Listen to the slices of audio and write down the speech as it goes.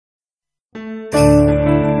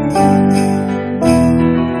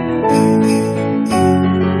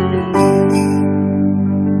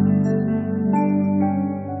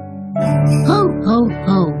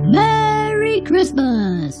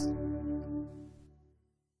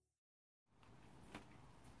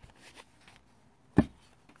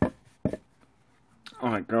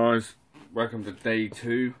Alright guys, welcome to day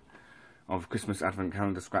 2 of Christmas Advent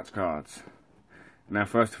Calendar Scratch Cards. Now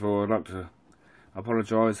first of all I'd like to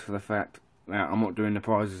apologise for the fact that I'm not doing the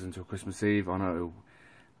prizes until Christmas Eve. I know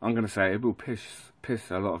I'm going to say it will piss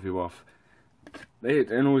a lot of you off.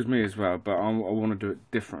 It annoys me as well, but I want to do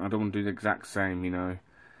it different. I don't want to do the exact same, you know.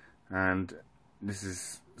 And this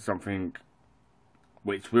is something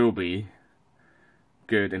which will be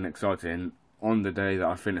good and exciting on the day that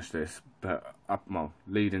I finish this, but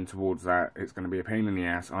leading towards that, it's going to be a pain in the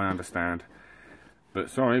ass, I understand.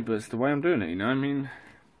 But sorry, but it's the way I'm doing it, you know. I mean,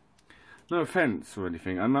 no offence or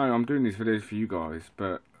anything. I know I'm doing these videos for you guys,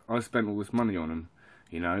 but I spent all this money on them,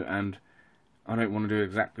 you know, and I don't want to do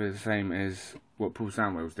exactly the same as what Paul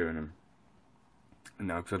Samwell's doing them.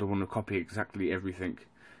 No, because I don't want to copy exactly everything,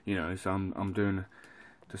 you know. So I'm doing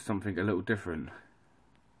just something a little different.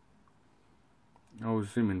 I was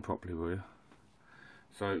zooming properly, will you?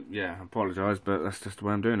 So yeah, I apologise, but that's just the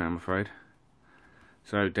way I'm doing it, I'm afraid.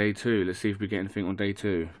 So day 2, let's see if we get anything on day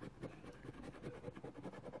 2.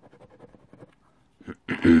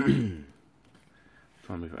 Try and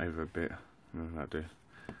move it over a bit. That'll do.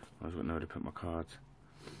 I've got nowhere to put my cards.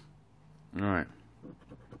 Alright.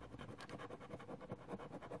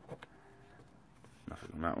 Nothing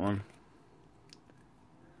on that one.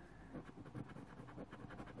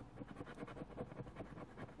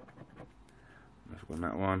 On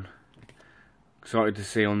that one. Excited to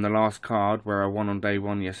see on the last card where I won on day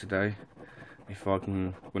 1 yesterday. If I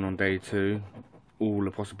can win on day 2, all the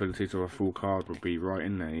possibilities of a full card would be right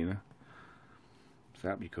in there, you know. So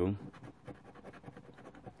that'd be cool.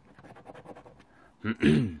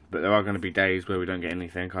 But there are going to be days where we don't get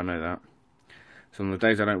anything, I know that. So on the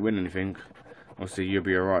days I don't win anything, obviously you'll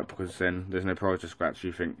be alright, because then there's no prize to scratch.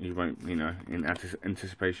 You think you won't, you know, in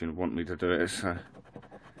anticipation want me to do it, so.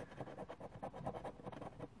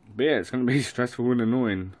 But yeah, it's going to be stressful and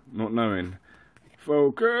annoying, not knowing.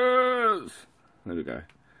 Focus! There we go.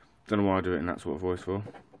 Don't know why I do it in that sort of voice for.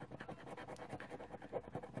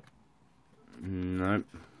 Nope.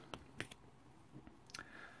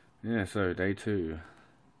 Yeah, so day 2.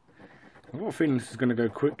 I've got a feeling this is going to go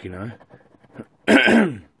quick, you know.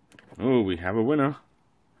 Oh, we have a winner.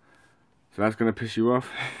 So that's going to piss you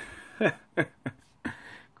off.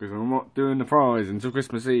 Because I'm not doing the prize until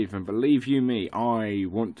Christmas Eve, and believe you me, I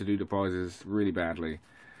want to do the prizes really badly.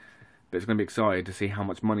 But it's going to be exciting to see how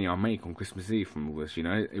much money I make on Christmas Eve from all this, you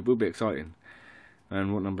know. It will be exciting.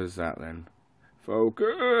 And what number is that then?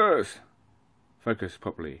 Focus! Focus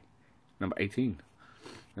properly. Number 18.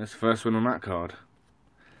 That's the first one on that card.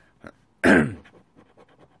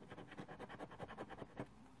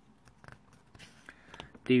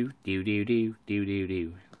 Do do do do do do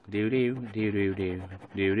do. Do do do do do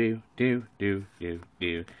do do do do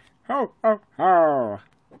do. Ho ho ho!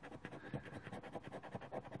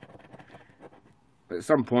 At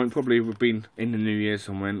some point, probably we've been in the new year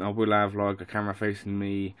somewhere, I will have like a camera facing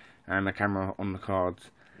me and a camera on the cards.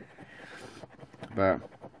 But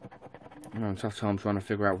I'm having a tough time trying to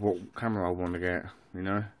figure out what camera I want to get, you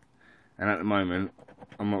know. And at the moment,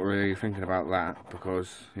 I'm not really thinking about that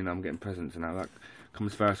because, you know, I'm getting presents and that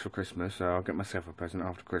comes first for Christmas, so I'll get myself a present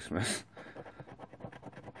after Christmas.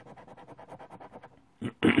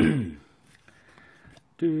 Do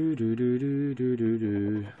do do do do do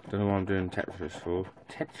do. Don't know what I'm doing Tetris for.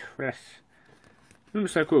 Tetris. It would be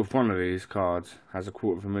so cool if one of these cards has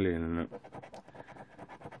 $250,000 in it.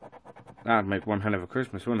 That'd make one hell of a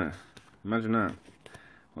Christmas, wouldn't it? Imagine that.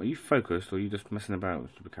 Are you focused or are you just messing about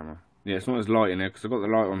with the camera? Yeah, it's not as light in there because I've got the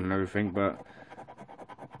light on and everything, but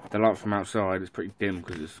the light from outside is pretty dim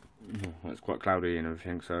because it's quite cloudy and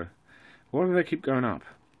everything. So why do they keep going up?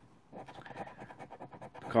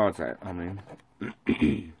 The cards out, I mean.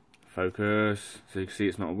 Focus. So you can see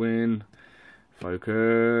it's not a win.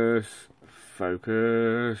 Focus.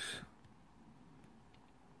 Focus.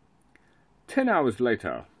 10 hours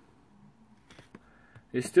later,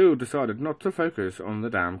 he still decided not to focus on the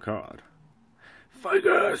damn card.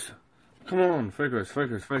 Focus! Come on, focus,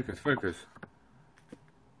 focus, focus, focus.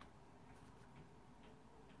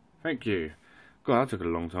 Thank you. God, that took a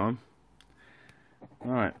long time.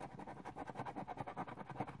 Alright.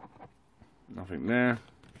 Nothing there.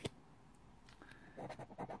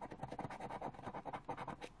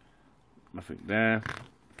 Nothing there.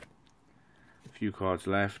 A few cards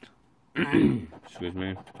left. Excuse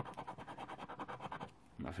me.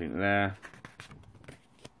 Nothing there.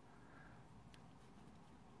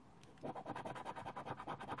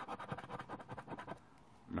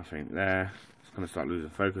 Nothing there. It's going to start losing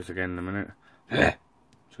focus again in a minute.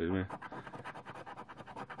 Excuse me.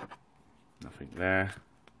 Nothing there.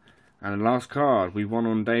 And the last card, we won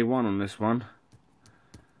on day 1 on this one.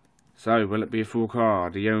 So, will it be a full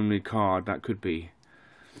card? The only card that could be.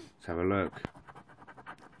 Let's have a look.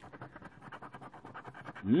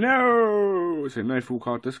 No! So no full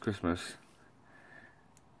card this Christmas.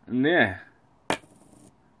 And yeah.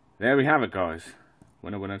 There we have it, guys.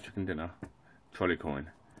 Winner, winner, chicken dinner. Trolley coin.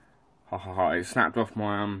 Ha ha ha. It snapped off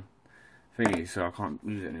my thingy, so I can't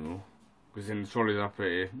use it anymore. Because in the trolley's up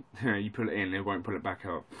here, you pull it in, it won't pull it back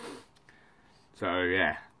up. So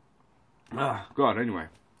yeah. Oh God, anyway.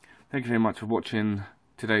 Thank you very much for watching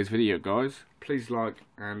today's video, guys. Please like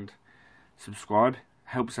and subscribe.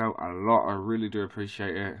 Helps out a lot. I really do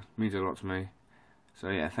appreciate it. Means a lot to me. So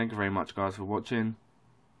yeah, thank you very much, guys, for watching.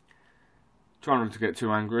 Try not to get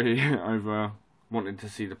too angry over wanting to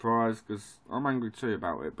see the prize, because I'm angry too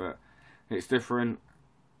about it, but it's different,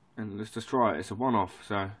 and let's just try it. It's a one-off.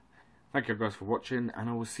 So thank you guys for watching, and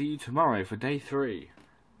I will see you tomorrow for day 3.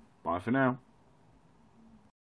 Bye for now.